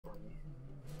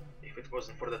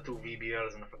wasn't for the 2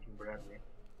 VBLs and a fucking Bradley.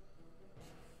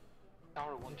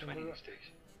 Tower 120 these days.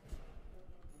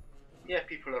 Yeah,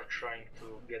 people are trying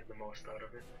to get the most out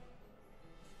of it.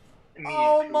 Me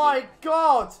oh included. my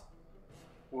god!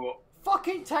 Whoa.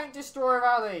 Fucking tank destroyer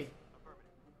alley!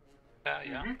 Yeah.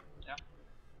 Yeah.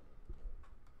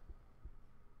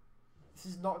 This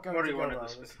is not going What do to you go want well. at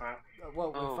the Spitfire?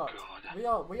 Well, we're Oh, fucked.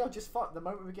 God. We are just fucked. The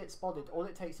moment we get spotted, all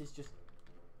it takes is just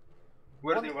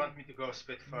Where do you want me to go,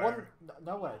 Spitfire?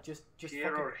 nowhere. Just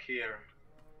here or here?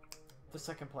 for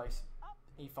second place.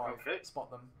 E5. Okay. Spot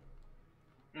them.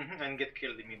 And get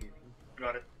killed immediately.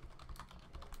 Got it.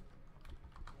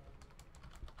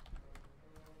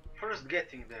 First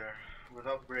getting there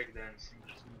without breakdancing,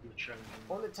 which is going to be a challenge.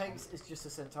 All it takes is just a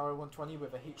Centauro 120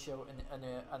 with a heat shield and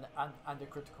a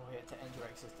critical hit to end your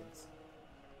existence.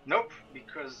 Nope,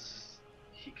 because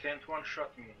he can't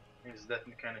one-shot me. Is that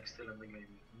mechanic still in the game?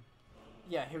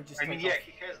 Yeah, he'll just. I mean, take yeah, off.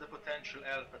 he has the potential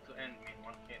alpha to end me in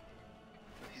one hit,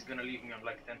 but he's gonna leave me on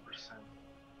like 10%.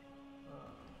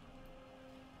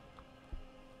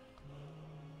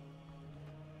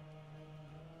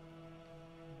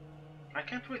 I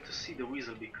can't wait to see the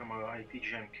Weasel become a IT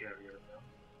gem carrier.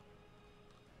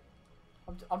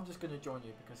 I'm just gonna join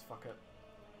you because fuck it.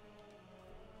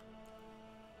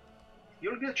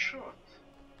 You'll get shot.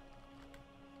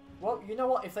 Well, you know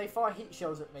what? If they fire heat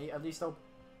shells at me, at least I'll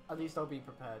be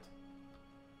prepared.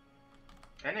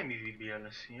 Enemy VBL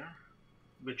is here,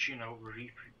 which you know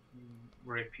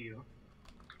rape you.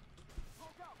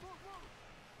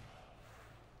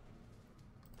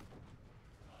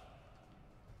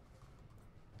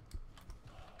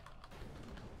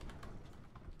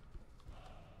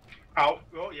 Ow!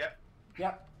 Oh yeah.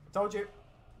 Yep, told you.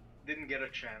 Didn't get a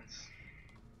chance.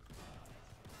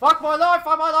 Fuck my life!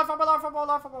 Fuck my life! Fuck my life! Fuck my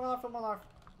life! Fuck my life! Fuck my life!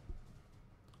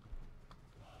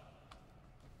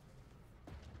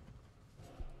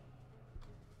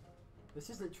 This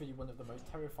is literally one of the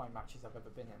most terrifying matches I've ever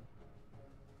been in.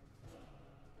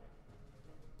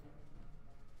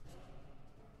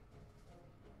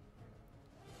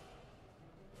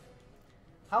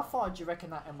 How far do you reckon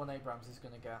that M1 Abrams is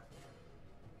going to get?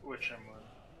 Which M1?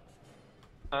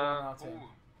 Martin.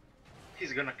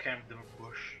 He's gonna camp the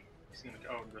bush. He's gonna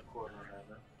go in the corner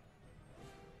rather.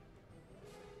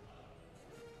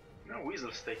 No,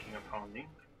 Weasel's taking a pounding.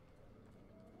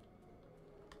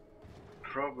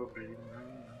 Probably no.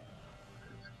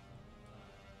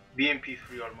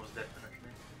 BMP3 almost definitely.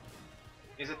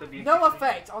 Is it a BMP3? No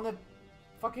effect on the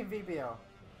fucking VBL.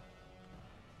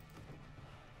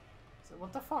 So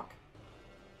what the fuck?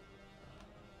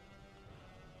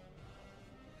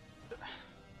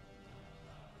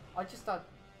 I just had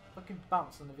fucking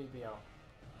bounce on the VBL.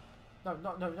 No,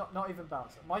 not even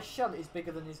bounce. My shell is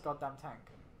bigger than his goddamn tank.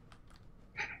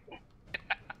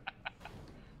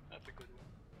 That's a good one.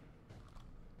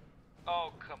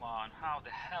 Oh, come on. How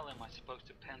the hell am I supposed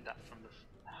to pen that from the...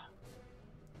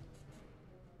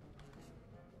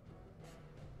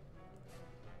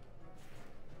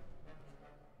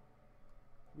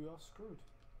 We are screwed.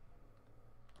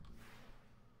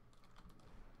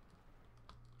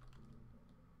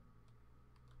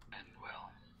 And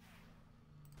well...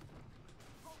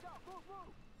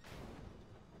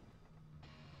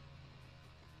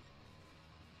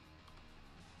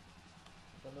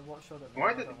 Don't know what shot it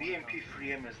Why was, that I don't wanna know.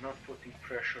 BMP3M is not putting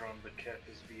pressure on the cat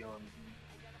is beyond me.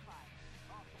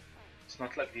 It's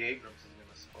not like the Abrams is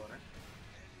gonna spawn it.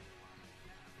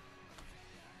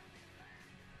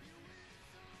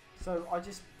 So I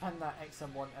just penned that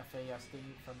XM1 FASD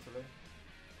frontally.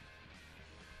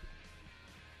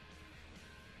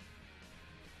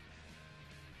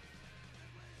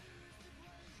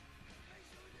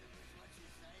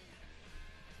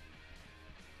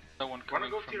 No one Wanna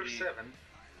coming go from tier the... 7?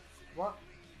 What?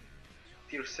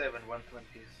 Tier 7 120s.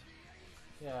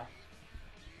 Yeah.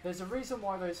 There's a reason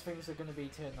why those things are going to be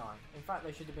tier 9. In fact,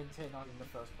 they should have been tier 9 in the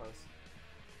first place.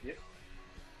 Yep.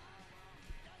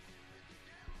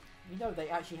 You know, they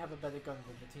actually have a better gun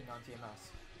than the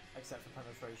T90MS, except for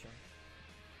penetration.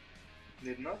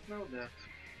 Did not know that.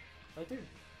 They do.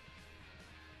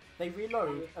 They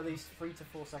reload at least 3 to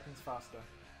 4 seconds faster.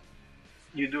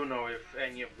 You do know if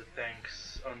any of the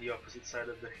tanks on the opposite side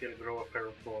of the hill grow a pair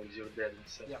of balls, you're dead in a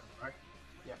second, Yep. right?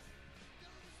 Yeah.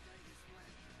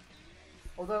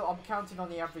 Although I'm counting on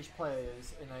the average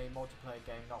players in a multiplayer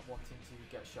game not wanting to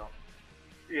get shot.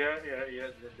 Yeah,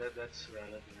 that's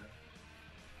valid, yeah.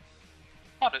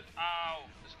 Got it. Ow!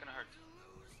 This is gonna hurt.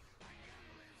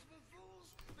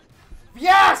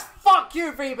 Yes! Fuck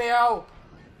you, VBL!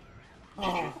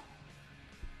 Oh.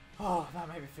 Oh, that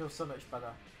made me feel so much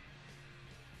better.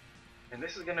 And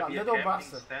this is gonna That be a little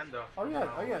camping bastard. standoff. Oh yeah,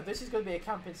 now. oh yeah, this is going to be a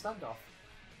camping standoff.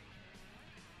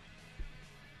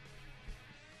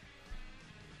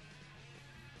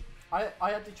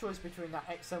 I had the choice between that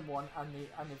XM1 and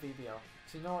the VBL.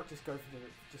 So you know what? Just go for the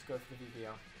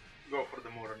VBL. Go for the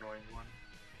more annoying one.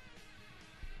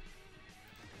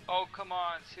 Oh, come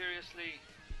on, seriously.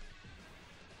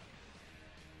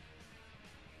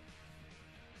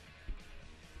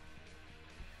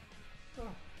 Oh.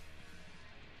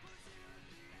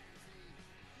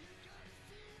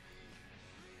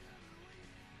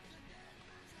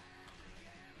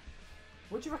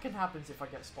 What do you reckon happens if I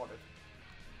get spotted?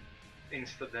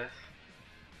 Insta death.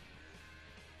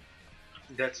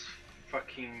 That's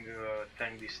fucking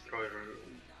tank destroyer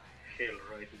hell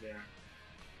right there.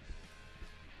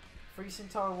 3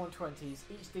 Centauro 120s,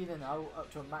 each dealing out up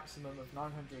to a maximum of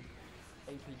 900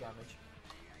 AP damage.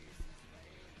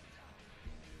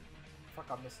 Fuck,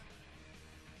 I missed.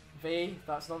 V,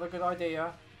 that's not a good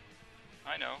idea.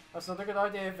 I know. That's not a good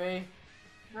idea, V.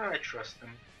 No, I trust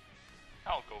him.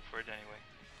 I'll go for it anyway.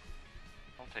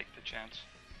 I'll take the chance.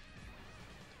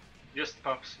 Just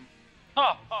pops him.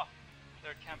 Ha ha!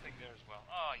 They're camping there as well.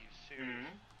 Oh, you serious?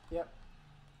 Yep.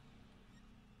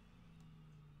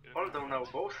 Although now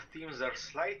both teams are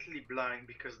slightly blind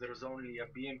because there's only a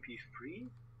BMP free,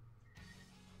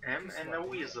 M and a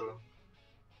Weasel.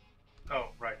 Oh,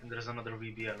 right, and there's another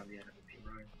VBL on the enemy team,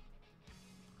 right?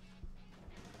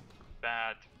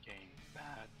 Bad game.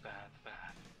 Bad, bad,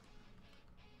 bad.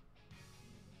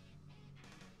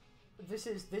 This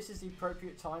is the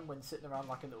appropriate time when sitting around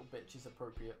like a little bitch is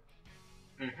appropriate.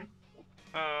 Mm-hmm.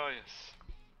 Oh, yes.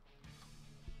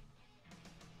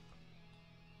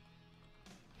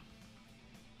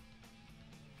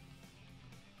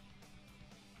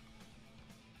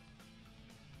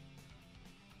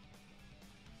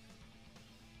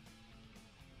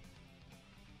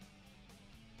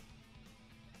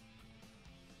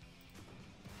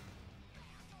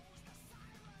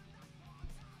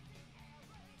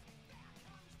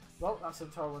 Well, that's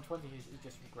Centauro 120, he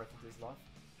just regretted his life.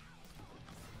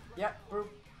 Yeah, bro.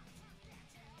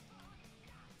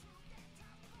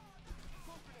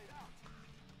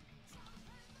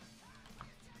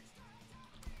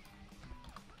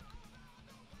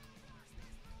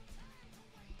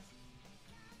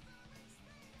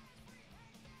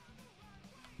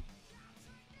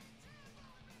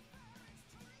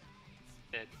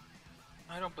 Dead.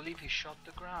 I don't believe he shot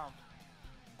the ground.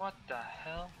 What the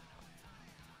hell?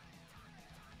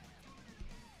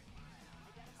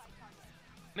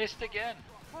 Missed again.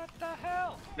 What the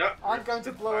hell? Yeah, I'm going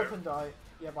to blow up Spitfire. and die.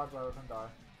 Yeah, I blow up and die.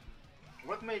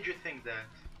 What made you think that?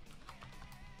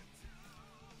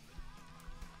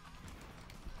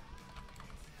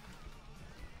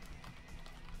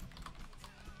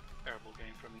 Terrible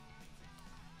game for me.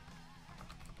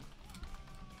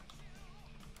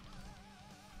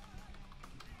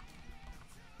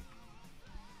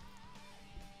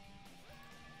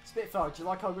 Spitfire, do you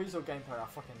like our Weasel gameplay? I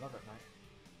fucking love it, mate.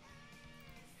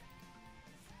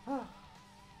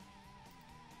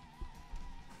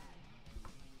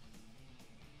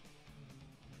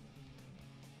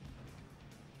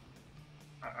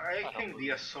 I think the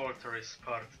Assaulter is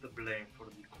part to blame for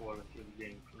the quality of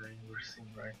gameplay we're seeing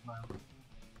right now.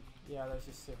 Yeah, there's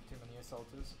just too many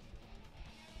assaulters.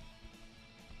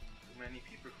 Too many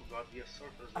people who got the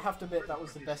Assaulters. I have to admit that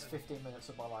was the best 15 minutes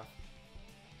of my life.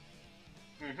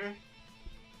 Mm-hmm.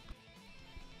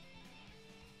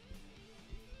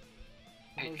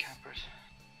 Hate campers.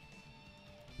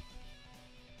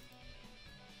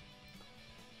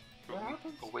 What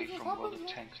happens? Away What from one of happens, the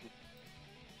yeah? tanks.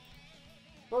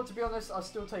 Well, to be honest, I'd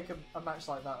still take a match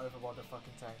like that over World of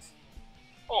fucking Tanks.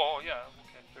 Oh yeah,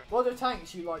 okay, sure. World of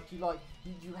Tanks, you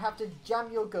have to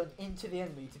jam your gun into the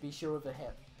enemy to be sure of the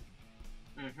hit.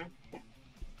 Mm-hmm.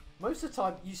 Most of the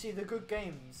time, you see the good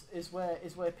games is where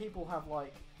people have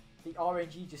like the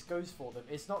RNG just goes for them.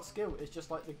 It's not skill. It's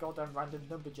just like the goddamn random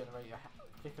number generator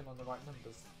clicking on the right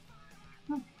numbers.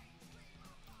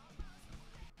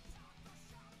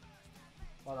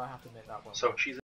 Well, I have to admit that one. So she's